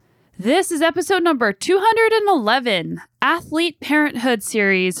This is episode number 211, Athlete Parenthood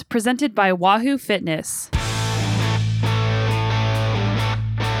Series, presented by Wahoo Fitness.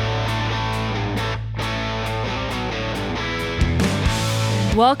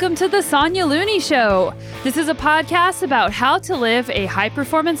 Welcome to the Sonia Looney Show. This is a podcast about how to live a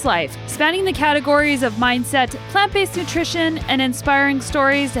high-performance life, spanning the categories of mindset, plant-based nutrition, and inspiring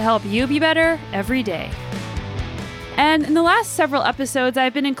stories to help you be better every day. And in the last several episodes,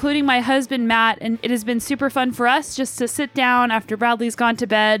 I've been including my husband, Matt, and it has been super fun for us just to sit down after Bradley's gone to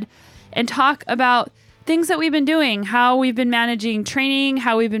bed and talk about things that we've been doing, how we've been managing training,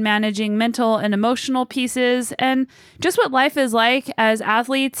 how we've been managing mental and emotional pieces, and just what life is like as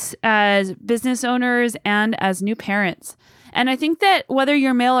athletes, as business owners, and as new parents. And I think that whether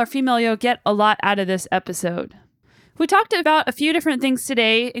you're male or female, you'll get a lot out of this episode. We talked about a few different things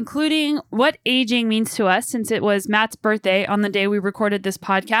today, including what aging means to us, since it was Matt's birthday on the day we recorded this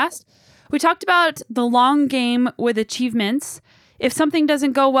podcast. We talked about the long game with achievements, if something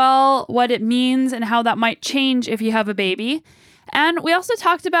doesn't go well, what it means and how that might change if you have a baby. And we also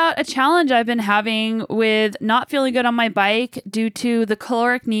talked about a challenge I've been having with not feeling good on my bike due to the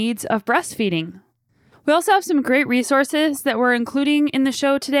caloric needs of breastfeeding. We also have some great resources that we're including in the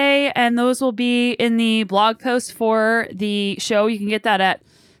show today, and those will be in the blog post for the show. You can get that at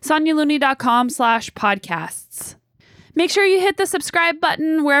sonialooney.com/podcasts. Make sure you hit the subscribe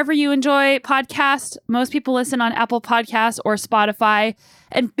button wherever you enjoy podcasts. Most people listen on Apple Podcasts or Spotify.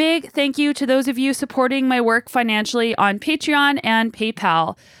 And big thank you to those of you supporting my work financially on Patreon and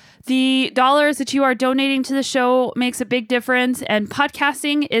PayPal. The dollars that you are donating to the show makes a big difference, and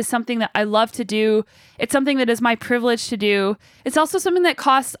podcasting is something that I love to do. It's something that is my privilege to do. It's also something that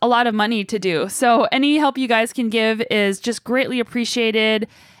costs a lot of money to do. So any help you guys can give is just greatly appreciated.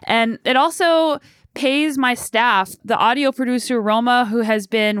 And it also pays my staff, the audio producer, Roma, who has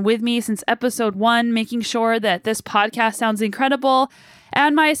been with me since episode 1, making sure that this podcast sounds incredible,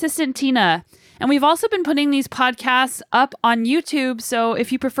 and my assistant, Tina. And we've also been putting these podcasts up on YouTube. So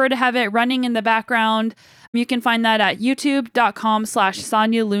if you prefer to have it running in the background, you can find that at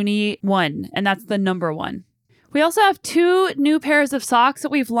youtube.com/SoniaLooney1. And that's the number 1. We also have 2 new pairs of socks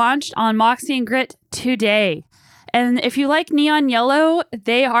that we've launched on Moxie and Grit today. And if you like neon yellow,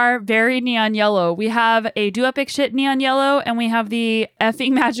 they are very neon yellow. We have a Do Epic Shit neon yellow, and we have the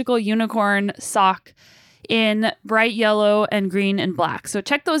effing magical unicorn sock in bright yellow and green and black. So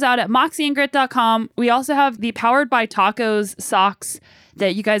check those out at moxieandgrit.com. We also have the Powered by Tacos socks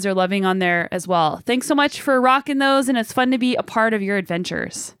that you guys are loving on there as well. Thanks so much for rocking those, and it's fun to be a part of your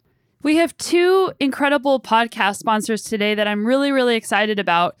adventures. We have 2 incredible podcast sponsors today that I'm really, really excited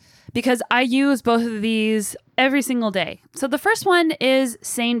about because I use both of these every single day. So the first one is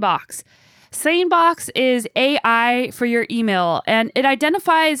SaneBox. SaneBox is AI for your email, and it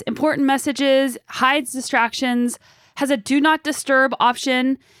identifies important messages, hides distractions, has a do not disturb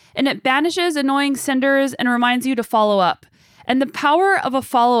option, and it banishes annoying senders and reminds you to follow up. And the power of a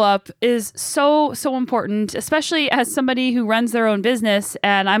follow-up is so important, especially as somebody who runs their own business,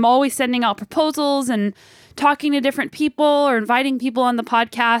 and I'm always sending out proposals and talking to different people or inviting people on the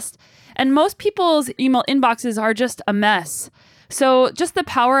podcast. And most people's email inboxes are just a mess. So just the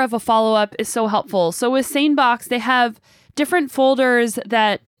power of a follow-up is so helpful. So with SaneBox, they have different folders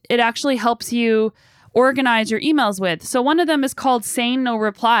that it actually helps you organize your emails with. So one of them is called Sane No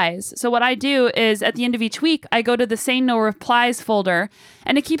Replies. So what I do is at the end of each week, I go to the Sane No Replies folder,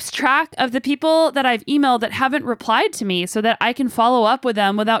 and it keeps track of the people that I've emailed that haven't replied to me so that I can follow up with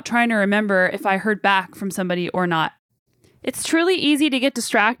them without trying to remember if I heard back from somebody or not. It's truly easy to get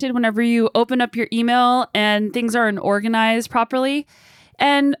distracted whenever you open up your email and things aren't organized properly.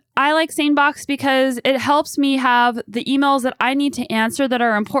 And I like SaneBox because it helps me have the emails that I need to answer that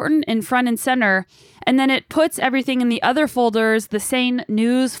are important in front and center. And then it puts everything in the other folders, the Sane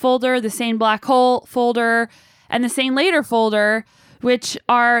News folder, the Sane Black Hole folder, and the Sane Later folder, which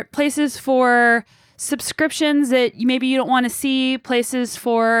are places for subscriptions that maybe you don't want to see, places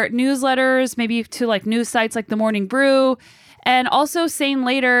for newsletters, maybe to like news sites like The Morning Brew. And also Sane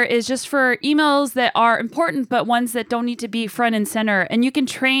Later is just for emails that are important, but ones that don't need to be front and center. And you can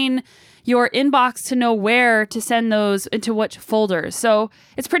train your inbox to know where to send those into which folders. So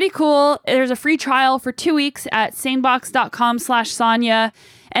it's pretty cool. There's a free trial for 2 weeks at sanebox.com/Sonia.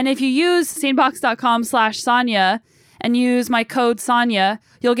 And if you use sanebox.com/Sonia and use my code Sonia,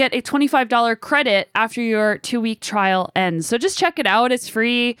 you'll get a $25 credit after your 2-week trial ends. So just check it out. It's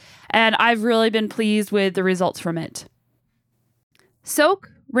free. And I've really been pleased with the results from it. Soak,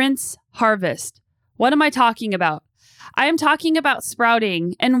 rinse, harvest. What am I talking about? I am talking about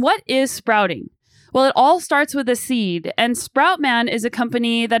sprouting. And what is sprouting? Well, it all starts with a seed, and Sprout Man is a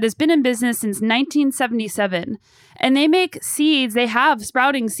company that has been in business since 1977, and they make seeds. They have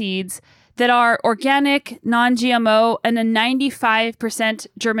sprouting seeds that are organic, non-GMO, and a 95%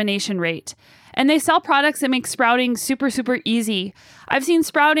 germination rate. And they sell products that make sprouting super, super easy. I've seen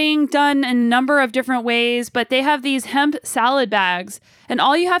sprouting done in a number of different ways, but they have these hemp salad bags, and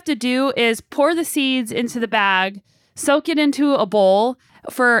all you have to do is pour the seeds into the bag, soak it into a bowl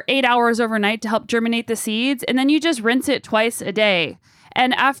for 8 hours overnight to help germinate the seeds, and then you just rinse it twice a day.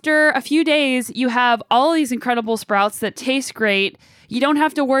 And after a few days, you have all these incredible sprouts that taste great. You don't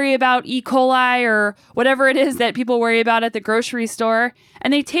have to worry about E. coli or whatever it is that people worry about at the grocery store,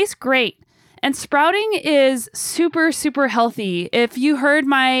 and they taste great. And sprouting is super, super healthy. If you heard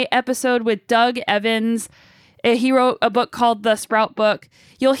my episode with Doug Evans, he wrote a book called The Sprout Book,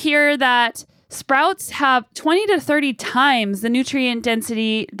 you'll hear that sprouts have 20 to 30 times the nutrient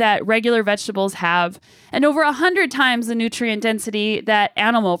density that regular vegetables have, and over 100 times the nutrient density that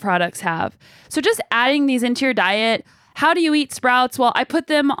animal products have. So just adding these into your diet. How do you eat sprouts? Well, I put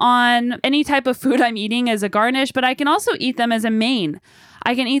them on any type of food I'm eating as a garnish, but I can also eat them as a main.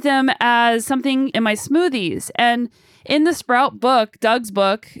 I can eat them as something in my smoothies. And in the Sprout book, Doug's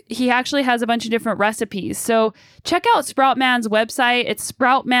book, he actually has a bunch of different recipes. So check out Sprout Man's website. It's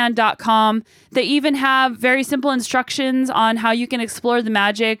sproutman.com. They even have very simple instructions on how you can explore the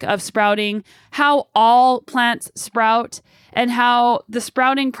magic of sprouting, how all plants sprout, and how the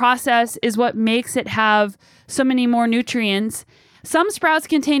sprouting process is what makes it have so many more nutrients. Some sprouts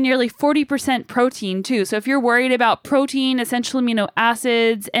contain nearly 40% protein too. So if you're worried about protein, essential amino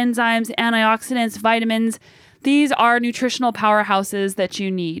acids, enzymes, antioxidants, vitamins, these are nutritional powerhouses that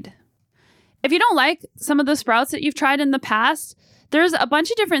you need. If you don't like some of the sprouts that you've tried in the past, there's a bunch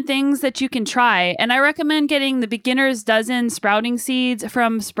of different things that you can try. And I recommend getting the beginner's dozen sprouting seeds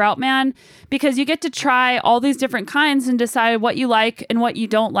from Sprout Man because you get to try all these different kinds and decide what you like and what you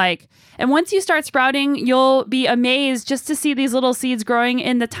don't like. And once you start sprouting, you'll be amazed just to see these little seeds growing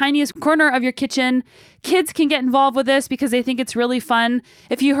in the tiniest corner of your kitchen. Kids can get involved with this because they think it's really fun.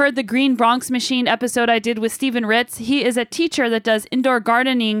 If you heard the Green Bronx Machine episode I did with Stephen Ritz, he is a teacher that does indoor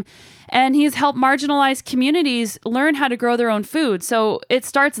gardening, and he's helped marginalized communities learn how to grow their own food. So it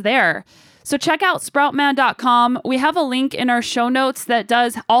starts there. So check out sproutman.com. We have a link in our show notes that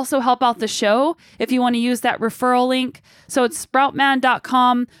does also help out the show if you want to use that referral link. So it's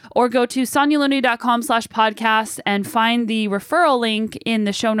sproutman.com, or go to sonialuni.com/podcast and find the referral link in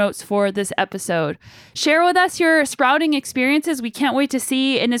the show notes for this episode. Share with us your sprouting experiences. We can't wait to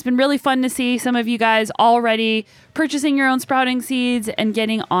see. And it's been really fun to see some of you guys already purchasing your own sprouting seeds and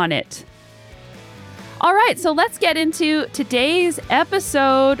getting on it. All right, so let's get into today's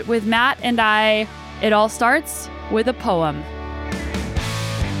episode with Matt and I. It all starts with a poem.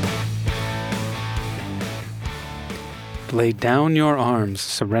 Lay down your arms,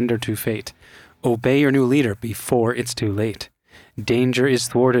 surrender to fate. Obey your new leader before it's too late. Danger is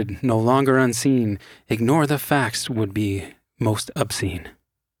thwarted, no longer unseen. Ignore the facts would be most obscene.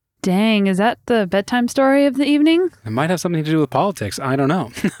 Dang, is that the bedtime story of the evening? It might have something to do with politics. I don't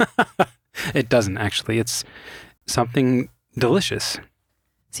know. It doesn't, actually. It's something delicious.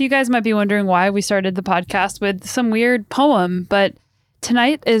 So you guys might be wondering why we started the podcast with some weird poem, but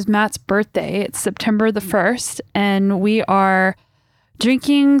tonight is Matt's birthday. It's September the 1st, and we are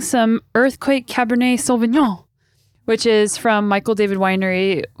drinking some Earthquake Cabernet Sauvignon, which is from Michael David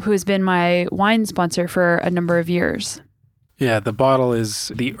Winery, who has been my wine sponsor for a number of years. Yeah, the bottle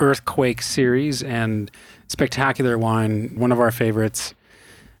is the Earthquake series and spectacular wine, one of our favorites.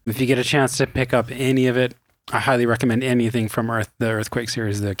 If you get a chance to pick up any of it, I highly recommend anything from the Earthquake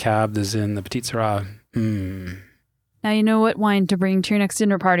series, the Cab, the Zin, the Petit Syrah. Now you know what wine to bring to your next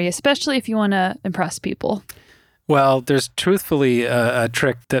dinner party, especially if you want to impress people. Well, there's truthfully a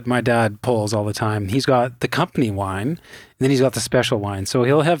trick that my dad pulls all the time. He's got the company wine, and then he's got the special wine. So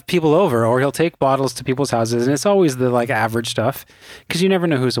he'll have people over, or he'll take bottles to people's houses, and it's always the average stuff, because you never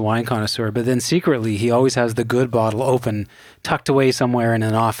know who's a wine connoisseur. But then secretly, he always has the good bottle open, tucked away somewhere in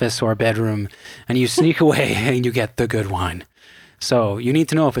an office or a bedroom, and you sneak away and you get the good wine. So you need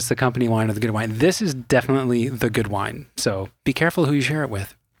to know if it's the company wine or the good wine. This is definitely the good wine. So be careful who you share it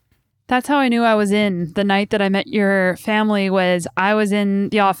with. That's how I knew I was in. The night that I met your family was I was in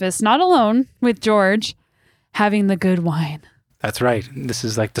the office, not alone, with George, having the good wine. That's right. This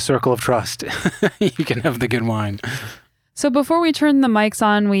is like the circle of trust. You can have the good wine. So before we turn the mics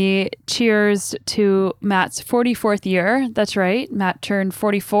on, we cheers to Matt's 44th year. That's right. Matt turned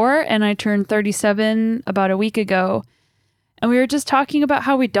 44 and I turned 37 about a week ago. And we were just talking about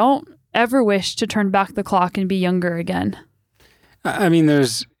how we don't ever wish to turn back the clock and be younger again. I mean,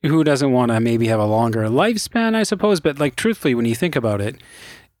 there's who doesn't want to maybe have a longer lifespan, I suppose. But like, truthfully, when you think about it,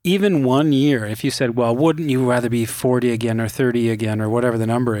 even 1 year, if you said, well, wouldn't you rather be 40 again or 30 again or whatever the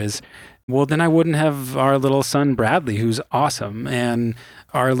number is? Well, then I wouldn't have our little son, Bradley, who's awesome, and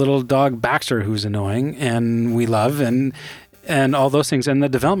our little dog, Baxter, who's annoying and we love, and all those things, and the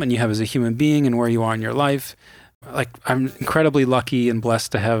development you have as a human being and where you are in your life. Like, I'm incredibly lucky and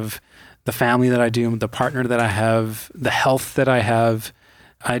blessed to have the family that I do, the partner that I have, the health that I have.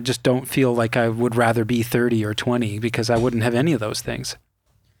 I just don't feel like I would rather be 30 or 20 because I wouldn't have any of those things.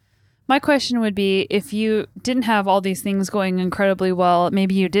 My question would be, if you didn't have all these things going incredibly well,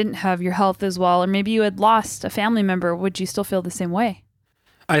 maybe you didn't have your health as well, or maybe you had lost a family member, would you still feel the same way?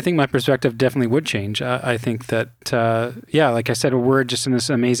 I think my perspective definitely would change. I think that, like I said, we're just in this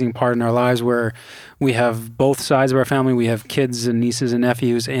amazing part in our lives where we have both sides of our family. We have kids and nieces and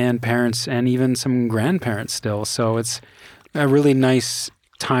nephews and parents and even some grandparents still. So it's a really nice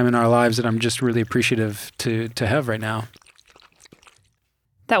time in our lives that I'm just really appreciative to have right now.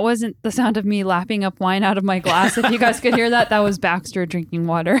 That wasn't the sound of me lapping up wine out of my glass. If you guys could hear that, that was Baxter drinking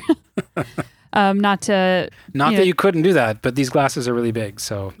water. Not that you couldn't do that, but these glasses are really big,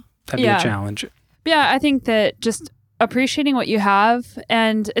 so that'd be a challenge. Yeah, I think that just appreciating what you have,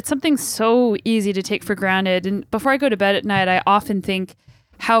 and it's something so easy to take for granted. And before I go to bed at night, I often think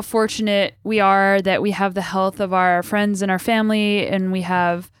how fortunate we are that we have the health of our friends and our family, and we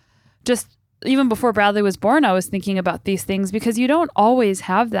have just, even before Bradley was born, I was thinking about these things because you don't always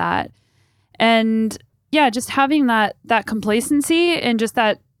have that. And yeah, just having that complacency and just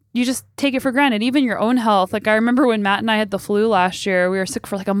that you just take it for granted, even your own health. Like, I remember when Matt and I had the flu last year, we were sick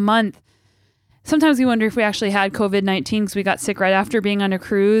for like a month. Sometimes we wonder if we actually had COVID-19 because we got sick right after being on a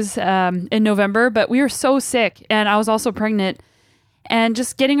cruise in November, but we were so sick, and I was also pregnant, and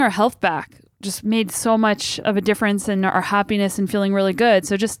just getting our health back just made so much of a difference in our happiness and feeling really good.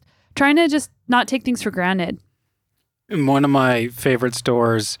 So just trying to just not take things for granted. One of my favorite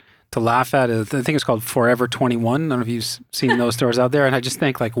stores to laugh at is, I think it's called Forever 21. I don't know if you've seen those stores out there. And I just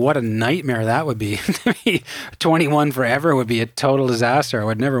think, like, what a nightmare that would be. 21 forever would be a total disaster. I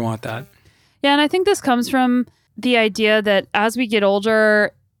would never want that. Yeah, and I think this comes from the idea that as we get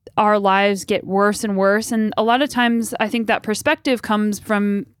older, our lives get worse and worse. And a lot of times I think that perspective comes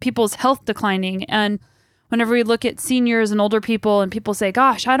from people's health declining. And whenever we look at seniors and older people and people say,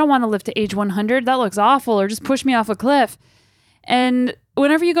 gosh, I don't want to live to age 100. That looks awful, or just push me off a cliff. And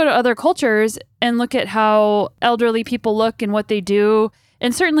whenever you go to other cultures and look at how elderly people look and what they do,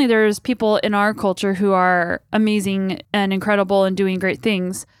 and certainly there's people in our culture who are amazing and incredible and doing great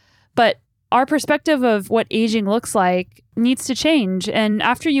things, but our perspective of what aging looks like needs to change. And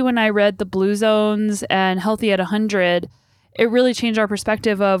after you and I read The Blue Zones and Healthy at 100, it really changed our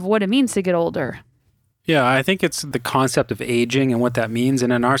perspective of what it means to get older. Yeah, I think it's the concept of aging and what that means.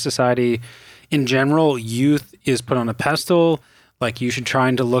 And in our society, in general, youth is put on a pedestal. Like, you should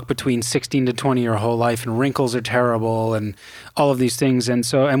try to look between 16 to 20 your whole life, and wrinkles are terrible and all of these things.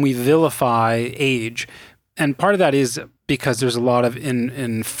 And we vilify age. And part of that is because there's a lot of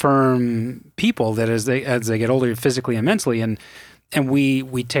infirm people that as they get older physically and mentally, and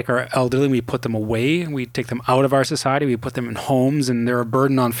we take our elderly, we put them away, we take them out of our society, we put them in homes, and they're a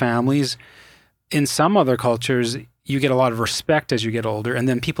burden on families. In some other cultures, you get a lot of respect as you get older, and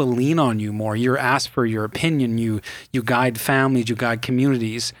then people lean on you more. You're asked for your opinion. You guide families, you guide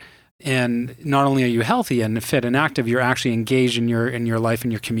communities, and not only are you healthy and fit and active, you're actually engaged in your life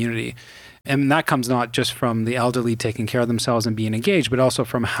and your community. And that comes not just from the elderly taking care of themselves and being engaged, but also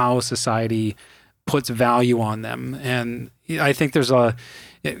from how society puts value on them. And I think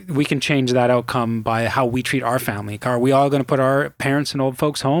we can change that outcome by how we treat our family. Are we all going to put our parents in old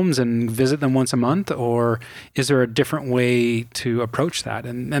folks' homes and visit them once a month? Or is there a different way to approach that?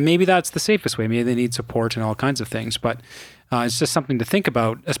 And maybe that's the safest way. Maybe they need support and all kinds of things. But it's just something to think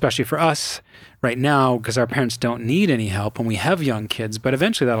about, especially for us right now, because our parents don't need any help when we have young kids. But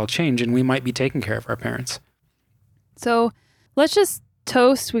eventually that'll change, and we might be taking care of our parents. So let's just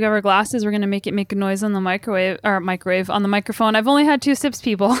toast. We got our glasses. We're going to make a noise on the microwave on the microphone. I've only had 2 sips,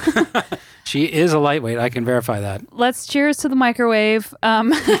 people. She is a lightweight. I can verify that. Let's cheers to the microwave.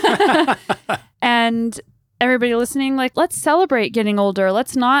 And everybody listening, let's celebrate getting older.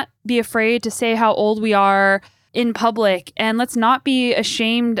 Let's not be afraid to say how old we are in public, and let's not be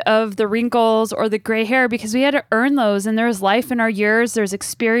ashamed of the wrinkles or the gray hair, because we had to earn those. And there's life in our years. There's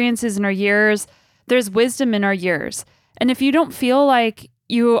experiences in our years. There's wisdom in our years. And if you don't feel like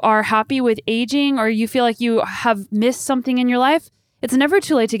you are happy with aging, or you feel like you have missed something in your life, it's never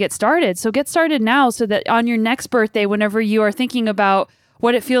too late to get started. So get started now, so that on your next birthday, whenever you are thinking about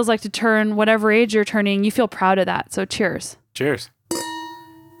what it feels like to turn whatever age you're turning, you feel proud of that. So cheers. Cheers.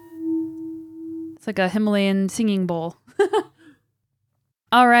 It's like a Himalayan singing bowl.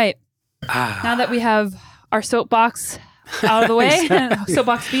 All right. Now that we have our soapbox out of the way, Exactly.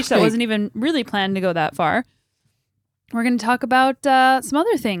 soapbox speech that wasn't even really planned to go that far, we're going to talk about some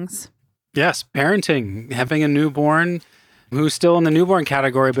other things. Yes, parenting, having a newborn who's still in the newborn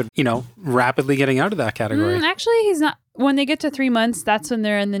category, but, rapidly getting out of that category. Actually, he's not. When they get to 3 months, that's when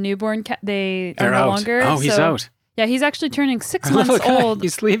they're in the newborn. They're no out. Longer. Oh, he's out. Yeah, he's actually turning 6 months old.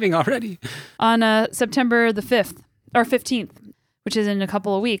 He's leaving already. On September the 5th or 15th, which is in a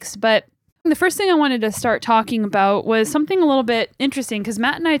couple of weeks. But the first thing I wanted to start talking about was something a little bit interesting because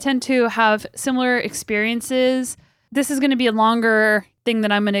Matt and I tend to have similar experiences. This is going to be a longer thing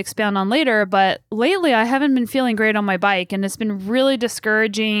that I'm going to expound on later, but lately I haven't been feeling great on my bike and it's been really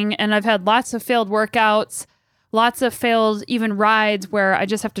discouraging, and I've had lots of failed workouts, lots of failed even rides where I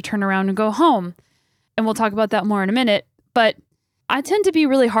just have to turn around and go home. And we'll talk about that more in a minute, but I tend to be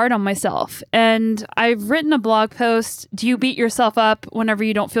really hard on myself, and I've written a blog post, do you beat yourself up whenever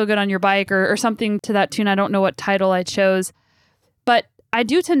you don't feel good on your bike, or something to that tune. I don't know what title I chose, but I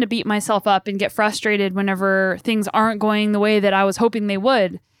do tend to beat myself up and get frustrated whenever things aren't going the way that I was hoping they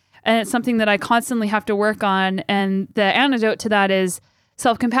would. And it's something that I constantly have to work on. And the antidote to that is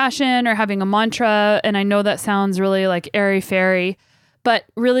self-compassion or having a mantra. And I know that sounds really like airy-fairy, but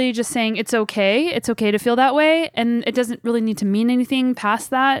really just saying it's okay. It's okay to feel that way. And it doesn't really need to mean anything past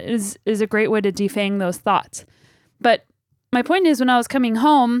that is a great way to defang those thoughts. But my point is, when I was coming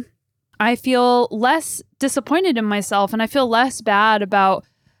home, I feel less disappointed in myself and I feel less bad about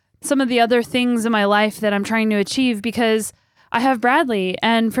some of the other things in my life that I'm trying to achieve because I have Bradley.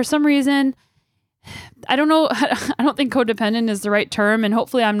 And for some reason, I don't know, I don't think codependent is the right term. And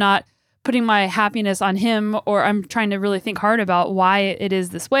hopefully I'm not putting my happiness on him, or I'm trying to really think hard about why it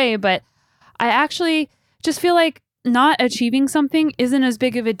is this way. But I actually just feel like not achieving something isn't as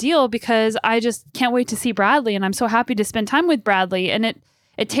big of a deal because I just can't wait to see Bradley. And I'm so happy to spend time with Bradley. And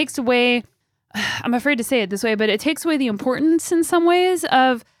it takes away, I'm afraid to say it this way, but it takes away the importance in some ways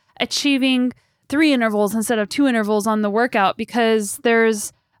of achieving 3 intervals instead of 2 intervals on the workout, because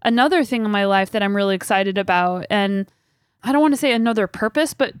there's another thing in my life that I'm really excited about. And I don't want to say another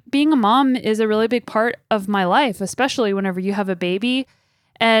purpose, but being a mom is a really big part of my life, especially whenever you have a baby.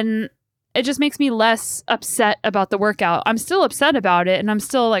 And it just makes me less upset about the workout. I'm still upset about it and I'm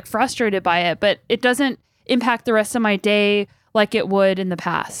still like frustrated by it, but it doesn't impact the rest of my day like it would in the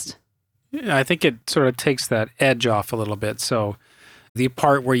past. Yeah, I think it sort of takes that edge off a little bit. So the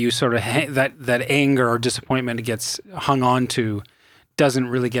part where you sort of that anger or disappointment gets hung on to doesn't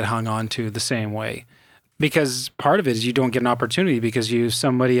really get hung on to the same way. Because part of it is you don't get an opportunity because you have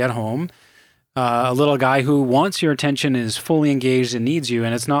somebody at home, a little guy who wants your attention, is fully engaged and needs you.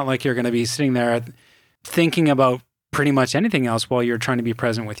 And it's not like you're going to be sitting there thinking about pretty much anything else while you're trying to be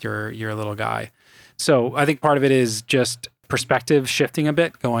present with your little guy. So I think part of it is just perspective shifting a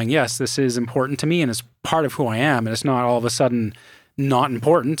bit, going, yes, this is important to me and it's part of who I am. And it's not all of a sudden not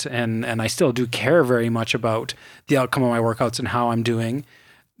important. And I still do care very much about the outcome of my workouts and how I'm doing.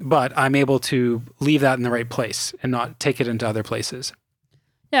 But I'm able to leave that in the right place and not take it into other places.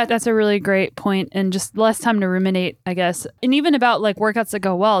 Yeah, that's a really great point, and just less time to ruminate, I guess. And even about like workouts that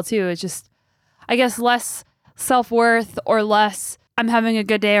go well too. It's just, I guess, less self-worth or less I'm having a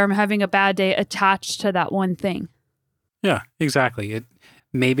good day or I'm having a bad day attached to that one thing. Yeah, exactly.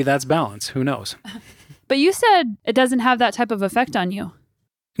 Maybe that's balance. Who knows? But you said it doesn't have that type of effect on you.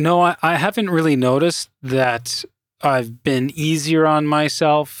 No, I haven't really noticed that I've been easier on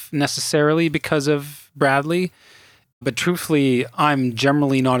myself necessarily because of Bradley. But truthfully, I'm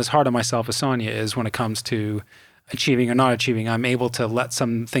generally not as hard on myself as Sonia is when it comes to achieving or not achieving. I'm able to let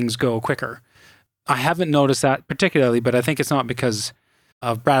some things go quicker. I haven't noticed that particularly, but I think it's not because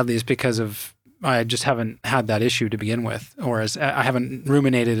of Bradley. It's because of I just haven't had that issue to begin with, or I haven't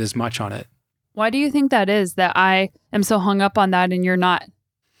ruminated as much on it. Why do you think that is, that I am so hung up on that and you're not?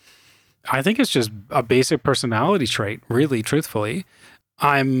 I think it's just a basic personality trait, really, truthfully.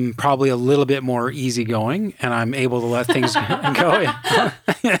 I'm probably a little bit more easygoing and I'm able to let things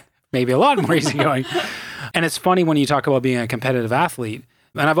go. Maybe a lot more easygoing. And it's funny when you talk about being a competitive athlete,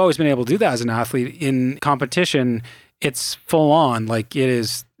 and I've always been able to do that as an athlete. In competition, it's full on, like it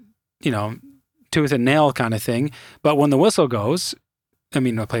is, tooth and nail kind of thing. But when the whistle goes, I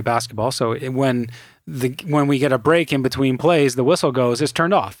play basketball, so when we get a break in between plays, the whistle goes, it's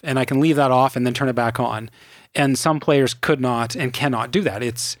turned off, and I can leave that off and then turn it back on. And some players could not and cannot do that.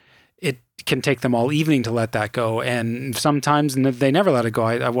 It can take them all evening to let that go, and sometimes they never let it go.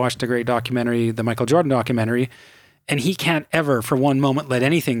 I watched a great documentary, the Michael Jordan documentary, and he can't ever for one moment let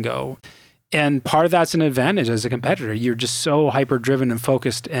anything go. And part of that's an advantage as a competitor. You're just so hyper driven and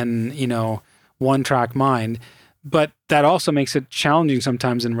focused and, one track mind. But that also makes it challenging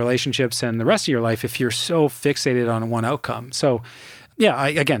sometimes in relationships and the rest of your life if you're so fixated on one outcome. So yeah,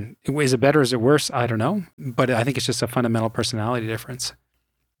 again, is it better? Is it worse? I don't know. But I think it's just a fundamental personality difference.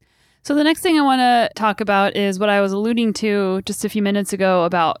 So the next thing I want to talk about is what I was alluding to just a few minutes ago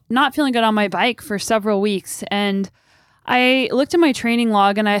about not feeling good on my bike for several weeks. And I looked at my training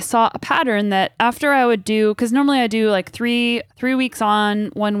log and I saw a pattern that after I would do, because normally I do like three weeks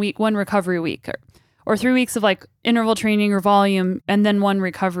on, 1 week, one recovery week, or 3 weeks of like interval training or volume, and then one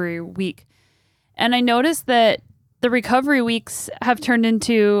recovery week. And I noticed that the recovery weeks have turned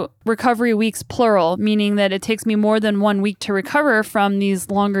into recovery weeks plural, meaning that it takes me more than 1 week to recover from these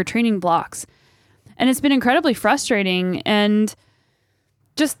longer training blocks. And it's been incredibly frustrating. And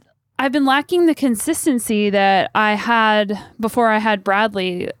just, I've been lacking the consistency that I had before I had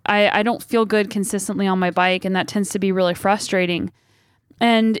Bradley. I don't feel good consistently on my bike, and that tends to be really frustrating.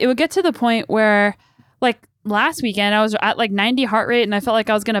 And it would get to the point where, like last weekend, I was at like 90 heart rate and I felt like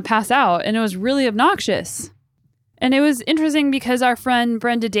I was going to pass out, and it was really obnoxious. And it was interesting because our friend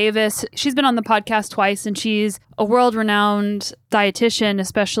Brenda Davis, she's been on the podcast twice, and she's a world-renowned dietitian,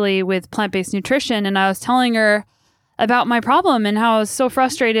 especially with plant-based nutrition. And I was telling her about my problem and how I was so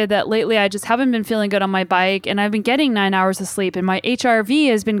frustrated that lately I just haven't been feeling good on my bike, and I've been getting 9 hours of sleep, and my HRV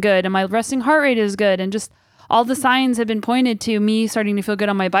has been good, and my resting heart rate is good, and just all the signs have been pointed to me starting to feel good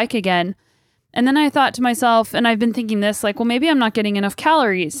on my bike again. And then I thought to myself, and I've been thinking this, like, well, maybe I'm not getting enough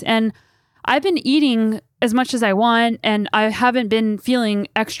calories. And I've been eating as much as I want, and I haven't been feeling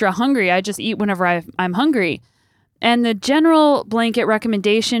extra hungry. I just eat whenever I'm hungry. And the general blanket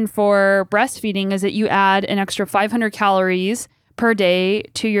recommendation for breastfeeding is that you add an extra 500 calories per day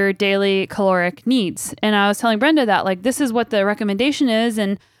to your daily caloric needs. And I was telling Brenda that, like, this is what the recommendation is,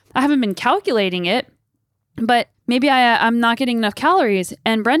 and I haven't been calculating it, but maybe I'm not getting enough calories.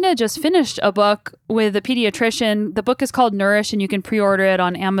 And Brenda just finished a book with a pediatrician. The book is called Nourish, and you can pre-order it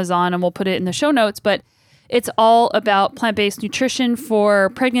on Amazon, and we'll put it in the show notes. But it's all about plant-based nutrition for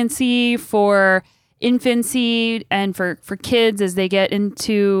pregnancy, for infancy, and for kids as they get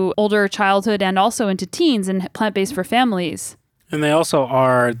into older childhood and also into teens, and plant-based for families. And they also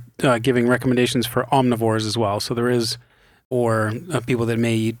are giving recommendations for omnivores as well. So there is, or people that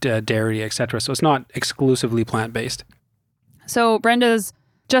may eat dairy, etc. So it's not exclusively plant-based. So Brenda's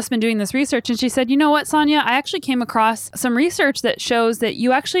just been doing this research, and she said, you know what, Sonia, I actually came across some research that shows that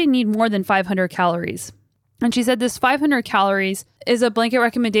you actually need more than 500 calories. And she said this 500 calories is a blanket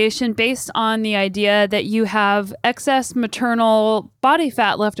recommendation based on the idea that you have excess maternal body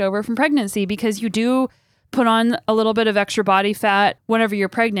fat left over from pregnancy, because you do put on a little bit of extra body fat whenever you're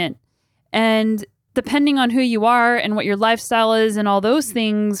pregnant. And depending on who you are and what your lifestyle is and all those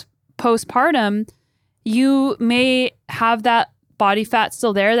things postpartum, you may have that body fat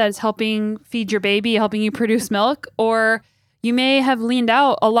still there that is helping feed your baby, helping you produce milk, or you may have leaned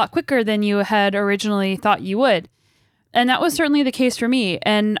out a lot quicker than you had originally thought you would. And that was certainly the case for me.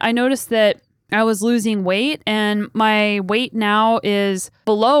 And I noticed that I was losing weight, and my weight now is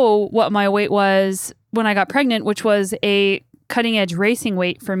below what my weight was when I got pregnant, which was a cutting edge racing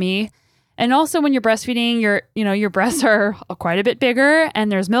weight for me. And also when you're breastfeeding, your breasts are quite a bit bigger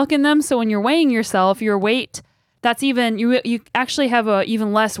and there's milk in them. So when you're weighing yourself, your weight, that's even, you actually have a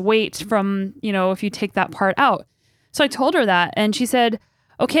even less weight from, if you take that part out. So I told her that, and she said,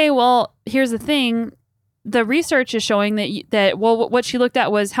 okay, well, here's the thing. The research is showing that what she looked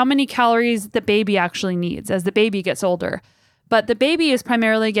at was how many calories the baby actually needs as the baby gets older. But the baby is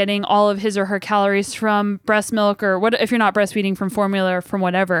primarily getting all of his or her calories from breast milk, or what if you're not breastfeeding, from formula or from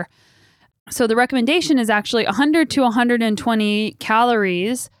whatever. So the recommendation is actually 100 to 120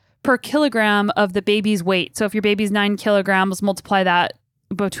 calories per kilogram of the baby's weight. So if your baby's 9 kilograms, multiply that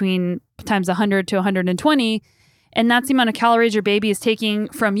between times 100 to 120, and that's the amount of calories your baby is taking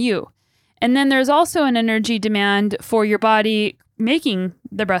from you. And then there's also an energy demand for your body making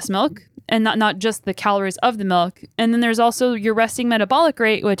the breast milk, and not just the calories of the milk. And then there's also your resting metabolic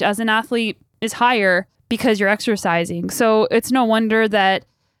rate, which as an athlete is higher because you're exercising. So it's no wonder that,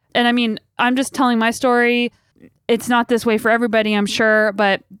 and I mean, I'm just telling my story. It's not this way for everybody, I'm sure.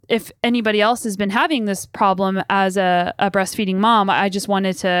 But if anybody else has been having this problem as a breastfeeding mom, I just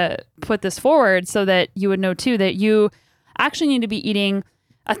wanted to put this forward so that you would know too, that you actually need to be eating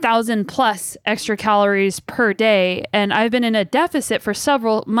 1,000 plus extra calories per day. And I've been in a deficit for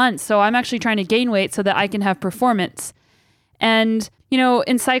several months. So I'm actually trying to gain weight so that I can have performance. And,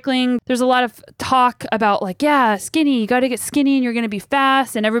 in cycling, there's a lot of talk about skinny, you got to get skinny and you're going to be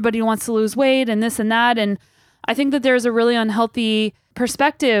fast and everybody wants to lose weight and this and that. And I think that there's a really unhealthy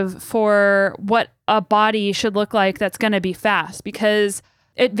perspective for what a body should look like that's going to be fast, because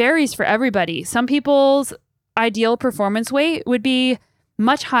it varies for everybody. Some people's ideal performance weight would be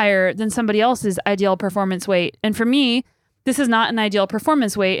much higher than somebody else's ideal performance weight. And for me, this is not an ideal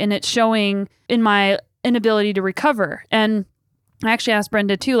performance weight, and it's showing in my inability to recover. And I actually asked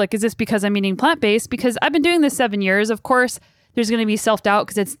Brenda too, like, is this because I'm eating plant-based? Because I've been doing this 7 years. Of course, there's going to be self-doubt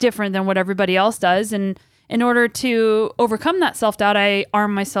because it's different than what everybody else does. And in order to overcome that self-doubt, I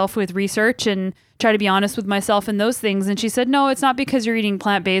arm myself with research and try to be honest with myself and those things. And she said, no, it's not because you're eating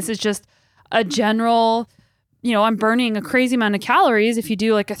plant-based. It's just a general, I'm burning a crazy amount of calories if you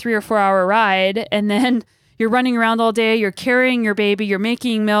do like a 3 or 4 hour ride, and then you're running around all day, you're carrying your baby, you're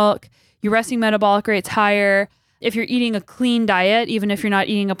making milk, your resting metabolic rate's higher. If you're eating a clean diet, even if you're not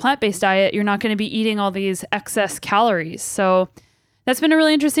eating a plant-based diet, you're not going to be eating all these excess calories. So that's been a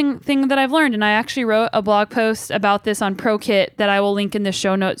really interesting thing that I've learned. And I actually wrote a blog post about this on ProKit that I will link in the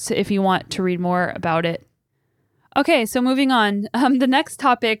show notes if you want to read more about it. Okay, so moving on. The next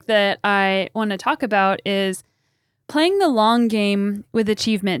topic that I want to talk about is playing the long game with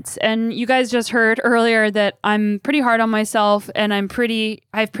achievements. And you guys just heard earlier that I'm pretty hard on myself, and I have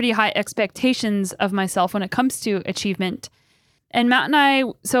pretty high expectations of myself when it comes to achievement. And Matt and I,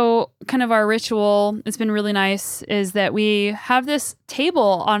 so kind of our ritual, it's been really nice, is that we have this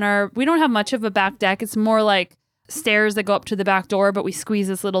table we don't have much of a back deck. It's more like stairs that go up to the back door, but we squeeze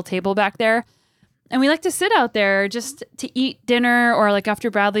this little table back there. And we like to sit out there just to eat dinner, or like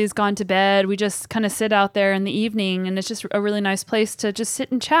after Bradley's gone to bed, we just kind of sit out there in the evening, and it's just a really nice place to just sit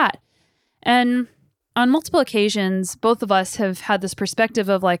and chat. And on multiple occasions, both of us have had this perspective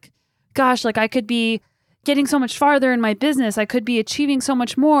of like, gosh, like I could be getting so much farther in my business. I could be achieving so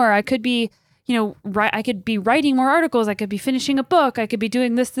much more. I could be, I could be writing more articles. I could be finishing a book. I could be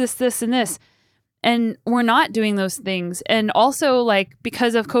doing this, and this. And we're not doing those things. And also, like,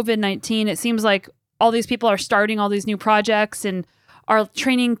 because of COVID-19, it seems like all these people are starting all these new projects and are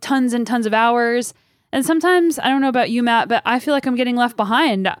training tons and tons of hours. And sometimes, I don't know about you, Matt, but I feel like I'm getting left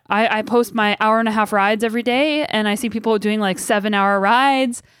behind. I post my 1.5 hour rides every day, and I see people doing like 7-hour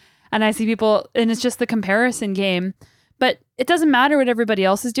rides, and I see people, and it's just the comparison game. But it doesn't matter what everybody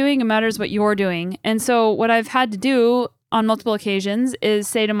else is doing. It matters what you're doing. And so what I've had to do on multiple occasions is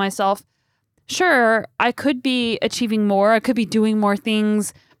say to myself, sure, I could be achieving more. I could be doing more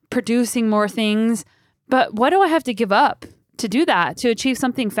things, producing more things, but what do I have to give up to do that, to achieve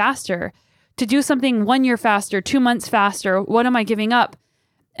something faster, to do something 1 year faster, 2 months faster? What am I giving up?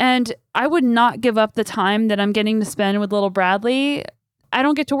 And I would not give up the time that I'm getting to spend with little Bradley. I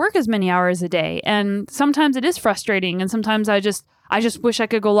don't get to work as many hours a day. And sometimes it is frustrating. And sometimes I just wish I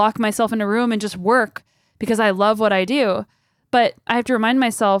could go lock myself in a room and just work because I love what I do. But I have to remind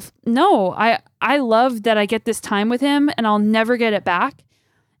myself, no, I love that I get this time with him, and I'll never get it back.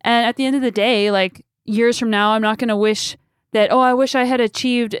 And at the end of the day, like years from now, I'm not going to wish that, I wish I had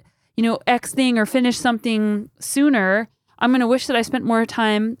achieved, X thing or finished something sooner. I'm going to wish that I spent more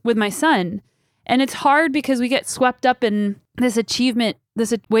time with my son. And it's hard because we get swept up in this achievement,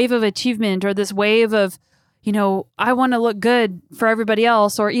 this wave of achievement, or this wave of, I want to look good for everybody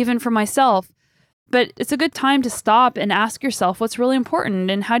else or even for myself. But it's a good time to stop and ask yourself what's really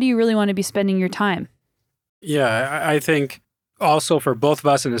important and how do you really want to be spending your time? Yeah, I think also for both of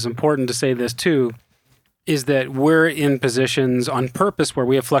us, and it's important to say this too, is that we're in positions on purpose where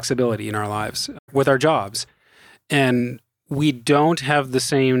we have flexibility in our lives with our jobs. And we don't have the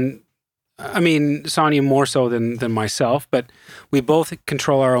same, Sonia more so than myself, but we both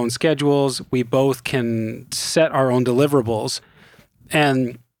control our own schedules. We both can set our own deliverables.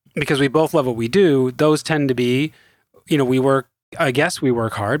 And because we both love what we do, those tend to be, we work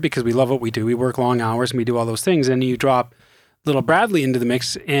hard because we love what we do. We work long hours and we do all those things. And you drop little Bradley into the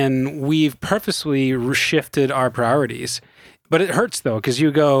mix, and we've purposely shifted our priorities. But it hurts though, because you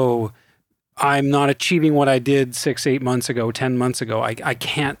go, I'm not achieving what I did 6-8 months ago, 10 months ago. I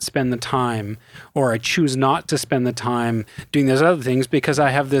can't spend the time, or I choose not to spend the time doing those other things because I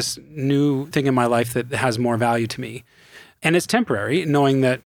have this new thing in my life that has more value to me. And it's temporary, knowing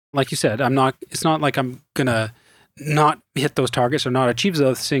that, like you said, it's not like I'm going to not hit those targets or not achieve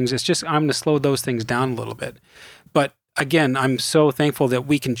those things. It's just, I'm going to slow those things down a little bit. But again, I'm so thankful that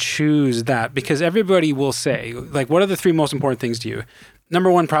we can choose that, because everybody will say, like, what are the 3 most important things to you? Number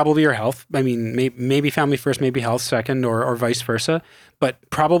 1, probably your health. Maybe family first, maybe health second, or vice versa. But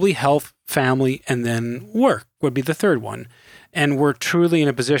probably health, family, and then work would be the 3rd one. And we're truly in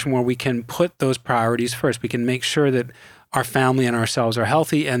a position where we can put those priorities first. We can make sure that our family and ourselves are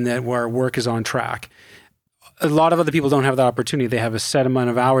healthy and that our work is on track. a lot of other people don't have that opportunity. They have a set amount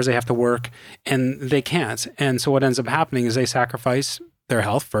of hours they have to work and they can't. And so what ends up happening is they sacrifice their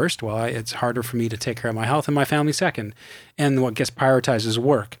health first. Well, it's harder for me to take care of my health and my family second. And what gets prioritized is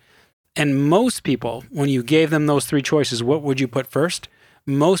work. And most people, when you gave them those three choices, what would you put first?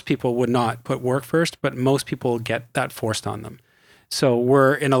 Most people would not put work first, but most people get that forced on them. So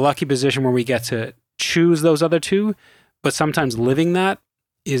we're in a lucky position where we get to choose those other two, but sometimes living that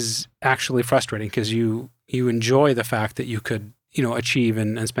is actually frustrating because you enjoy the fact that you could, achieve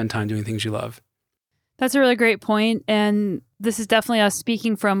and spend time doing things you love. That's a really great point. And this is definitely us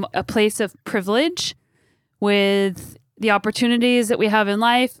speaking from a place of privilege with the opportunities that we have in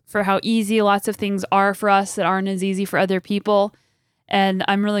life, for how easy lots of things are for us that aren't as easy for other people. And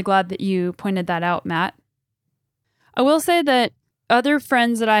I'm really glad that you pointed that out, Matt. I will say that other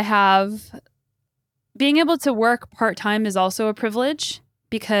friends that I have, being able to work part-time is also a privilege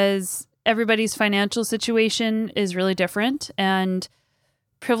because everybody's financial situation is really different. And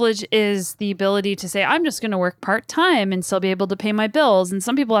privilege is the ability to say, I'm just going to work part-time and still be able to pay my bills. And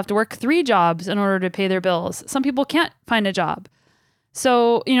some people have to work 3 jobs in order to pay their bills. Some people can't find a job.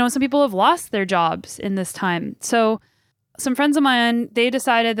 So, some people have lost their jobs in this time. So some friends of mine, they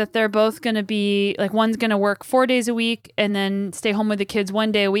decided that they're both going to be like, one's going to work 4 days a week and then stay home with the kids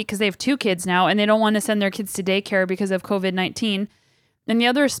 1 day a week because they have 2 kids now and they don't want to send their kids to daycare because of COVID-19. And the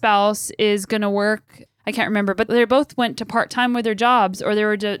other spouse is going to work, I can't remember, but they both went to part-time with their jobs, or they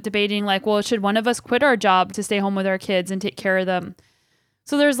were debating like, well, should one of us quit our job to stay home with our kids and take care of them?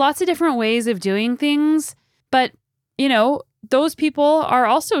 So there's lots of different ways of doing things. But, those people are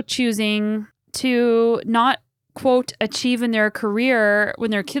also choosing to not, quote, achieve in their career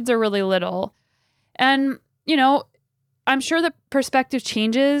when their kids are really little. And, I'm sure the perspective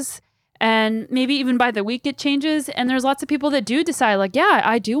changes. And maybe even by the week it changes. And there's lots of people that do decide like, yeah,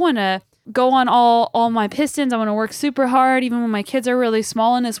 I do want to go on all my pistons. I want to work super hard, even when my kids are really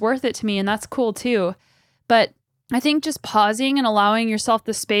small, and it's worth it to me. And that's cool too. But I think just pausing and allowing yourself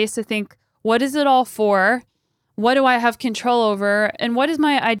the space to think, what is it all for? What do I have control over? And what does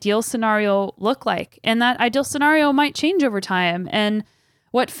my ideal scenario look like? And that ideal scenario might change over time. And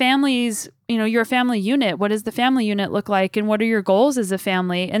what families, your family unit, what does the family unit look like? And what are your goals as a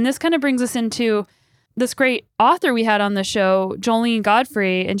family? And this kind of brings us into this great author we had on the show, Jolene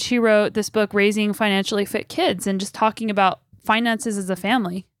Godfrey, and she wrote this book, Raising Financially Fit Kids, and just talking about finances as a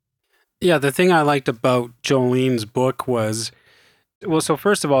family. Yeah, the thing I liked about Jolene's book was, so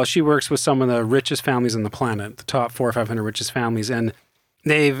first of all, she works with some of the richest families on the planet, the top 400 or 500 richest families, and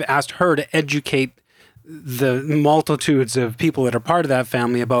they've asked her to educate the multitudes of people that are part of that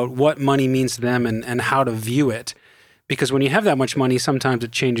family about what money means to them and how to view it. Because when you have that much money, sometimes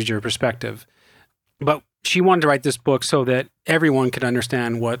it changes your perspective. But she wanted to write this book so that everyone could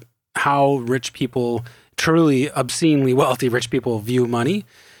understand how rich people, truly obscenely wealthy rich people, view money.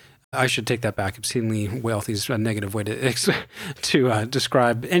 I should take that back. Obscenely wealthy is a negative way to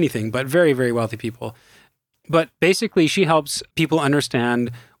describe anything, but very, very wealthy people. But basically, she helps people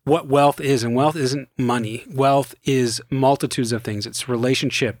understand what wealth is, and wealth isn't money. Wealth is multitudes of things. It's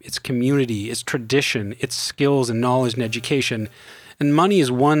relationship, it's community, it's tradition, it's skills and knowledge and education. And money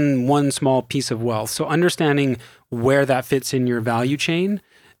is one small piece of wealth. So understanding where that fits in your value chain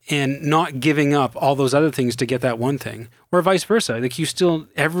and not giving up all those other things to get that one thing, or vice versa. Like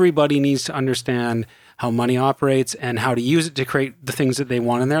everybody needs to understand how money operates and how to use it to create the things that they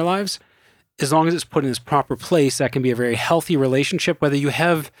want in their lives. As long as it's put in its proper place, that can be a very healthy relationship. Whether you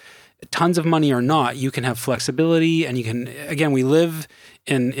have tons of money or not, you can have flexibility, and you can, again, we live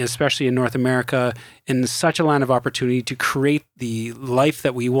in, especially in North America, in such a land of opportunity to create the life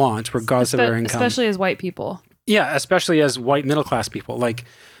that we want, regardless of our income. Especially as white people. Yeah, especially as white middle-class people. Like,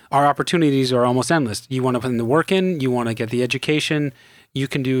 our opportunities are almost endless. You want to put in the work in, you want to get the education, you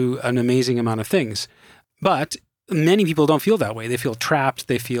can do an amazing amount of things. But many people don't feel that way. They feel trapped.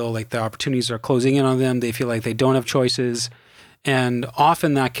 They feel like the opportunities are closing in on them. They feel like they don't have choices. And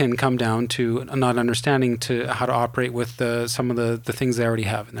often that can come down to not understanding to how to operate with some of the things they already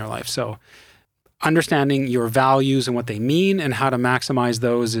have in their life. So understanding your values and what they mean and how to maximize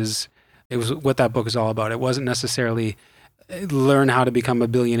those it was what that book is all about. It wasn't necessarily learn how to become a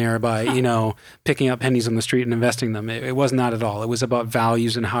billionaire by, picking up pennies on the street and investing them. It wasn't that at all. It was about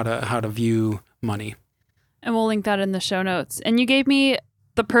values and how to view money. And we'll link that in the show notes. And you gave me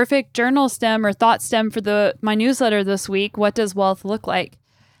the perfect journal stem or thought stem for my newsletter this week. What does wealth look like?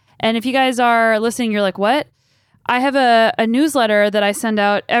 And if you guys are listening, you're like, what? I have a newsletter that I send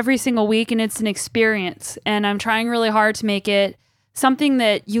out every single week, and it's an experience. And I'm trying really hard to make it something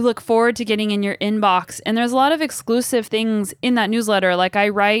that you look forward to getting in your inbox. And there's a lot of exclusive things in that newsletter. Like I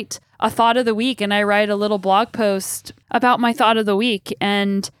write a thought of the week and I write a little blog post about my thought of the week.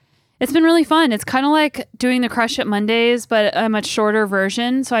 And it's been really fun. It's kind of like doing the Crush It Mondays, but a much shorter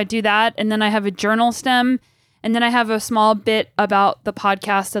version. So I do that. And then I have a journal stem. And then I have a small bit about the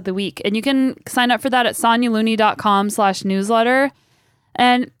podcast of the week. And you can sign up for that at sonyalooney.com/newsletter.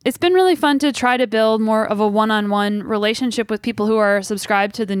 And it's been really fun to try to build more of a one-on-one relationship with people who are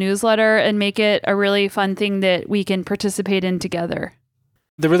subscribed to the newsletter and make it a really fun thing that we can participate in together.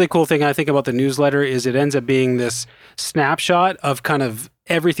 The really cool thing I think about the newsletter is it ends up being this snapshot of kind of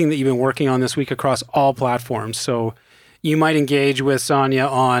everything that you've been working on this week across all platforms. So you might engage with Sonia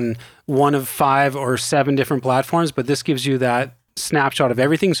on one of 5 or 7 different platforms, but this gives you that snapshot of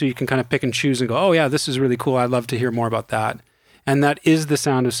everything so you can kind of pick and choose and go, oh yeah, this is really cool. I'd love to hear more about that. And that is the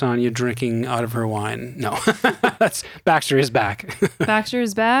sound of Sonia drinking out of her wine. No, that's Baxter is back. Baxter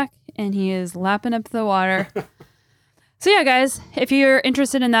is back and he is lapping up the water. So yeah, guys, if you're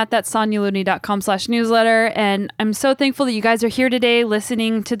interested in that, that's sonyalooney.com/newsletter. And I'm so thankful that you guys are here today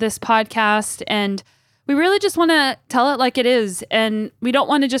listening to this podcast. And we really just want to tell it like it is. And we don't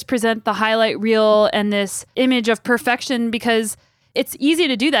want to just present the highlight reel and this image of perfection because it's easy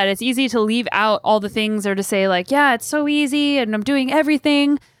to do that. It's easy to leave out all the things or to say like, yeah, it's so easy and I'm doing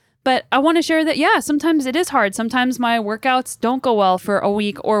everything. But I want to share that, yeah, sometimes it is hard. Sometimes my workouts don't go well for a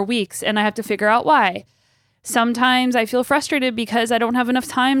week or weeks and I have to figure out why. Sometimes I feel frustrated because I don't have enough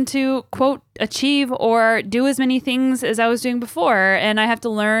time to, quote, achieve or do as many things as I was doing before. And I have to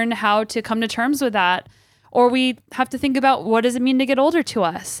learn how to come to terms with that. Or we have to think about what does it mean to get older to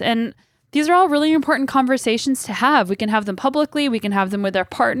us? And these are all really important conversations to have. We can have them publicly. We can have them with our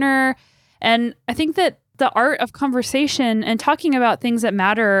partner. And I think that the art of conversation and talking about things that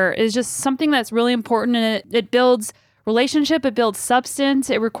matter is just something that's really important. And it builds relationship. It builds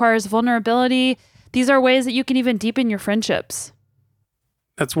substance. It requires vulnerability. These are ways that you can even deepen your friendships.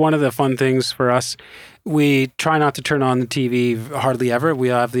 That's one of the fun things for us. We try not to turn on the TV hardly ever. We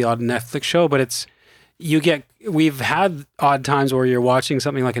have the odd Netflix show, but we've had odd times where you're watching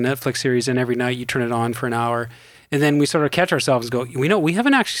something like a Netflix series and every night you turn it on for an hour and then we sort of catch ourselves and go, we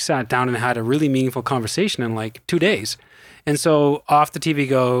haven't actually sat down and had a really meaningful conversation in like 2 days. And so off the TV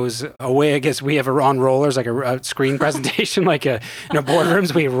goes away. I guess we have on rollers, like a screen presentation, like in our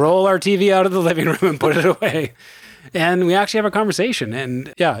boardrooms, we roll our TV out of the living room and put it away. And we actually have a conversation.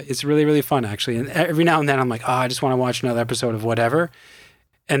 And yeah, it's really, really fun actually. And every now and then I'm like, I just want to watch another episode of whatever.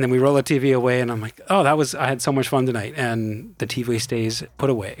 And then we roll the TV away and I'm like, I had so much fun tonight. And the TV stays put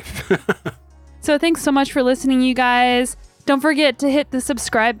away. So thanks so much for listening, you guys. Don't forget to hit the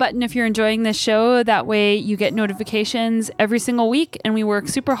subscribe button if you're enjoying this show. That way you get notifications every single week. And we work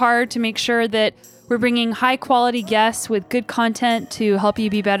super hard to make sure that we're bringing high quality guests with good content to help you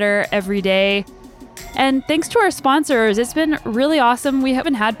be better every day. And thanks to our sponsors. It's been really awesome. We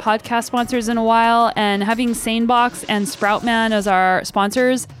haven't had podcast sponsors in a while, and having SaneBox and Sproutman as our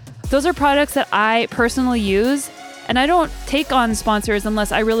sponsors, those are products that I personally use, and I don't take on sponsors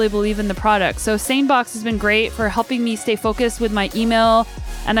unless I really believe in the product. So SaneBox has been great for helping me stay focused with my email,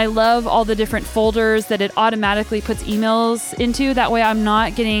 and I love all the different folders that it automatically puts emails into. That way I'm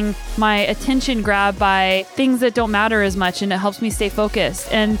not getting my attention grabbed by things that don't matter as much, and it helps me stay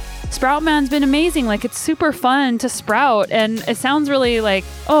focused. And Sproutman's been amazing. Like, it's super fun to sprout, and it sounds really like,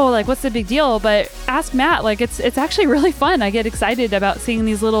 what's the big deal? But ask Matt, it's actually really fun. I get excited about seeing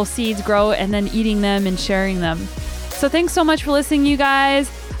these little seeds grow and then eating them and sharing them. So thanks so much for listening, you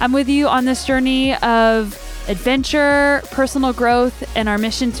guys. I'm with you on this journey of adventure, personal growth, and our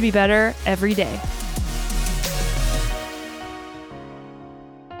mission to be better every day.